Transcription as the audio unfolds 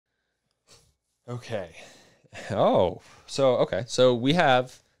Okay. Oh, so we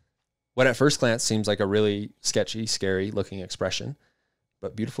have what at first glance seems like a really sketchy, scary looking expression,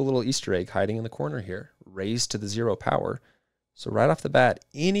 but beautiful little Easter egg hiding in the corner here, raised to the 0 power. So right off the bat,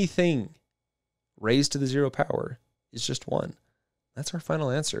 anything raised to the 0 power is just 1. That's our final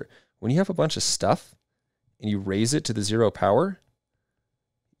answer. When you have a bunch of stuff and you raise it to the 0 power,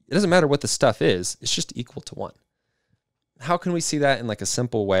 it doesn't matter what the stuff is, it's just equal to 1. How can we see that in like a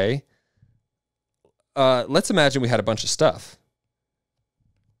simple way? Let's imagine we had a bunch of stuff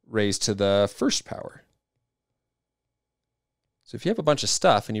raised to the 1st power. So if you have a bunch of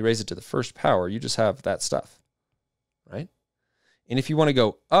stuff and you raise it to the 1st power, you just have that stuff, right? And if you want to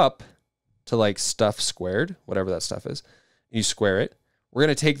go up to like stuff squared, whatever that stuff is, you square it, we're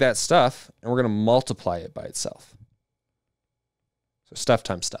going to take that stuff and we're going to multiply it by itself. So stuff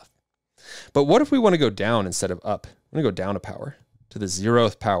times stuff. But what if we want to go down instead of up? I'm going to go down a power to the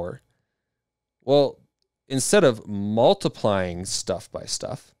 0th power. Well, instead of multiplying stuff by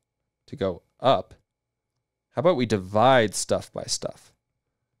stuff to go up, how about we divide stuff by stuff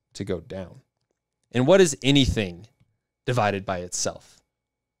to go down? And what is anything divided by itself?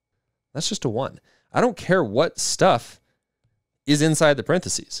 That's just a 1. I don't care what stuff is inside the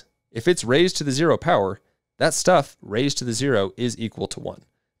parentheses. If it's raised to the 0 power, that stuff raised to the 0 is equal to 1.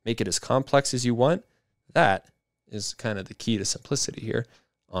 Make it as complex as you want. That is kind of the key to simplicity here.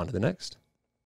 On to the next.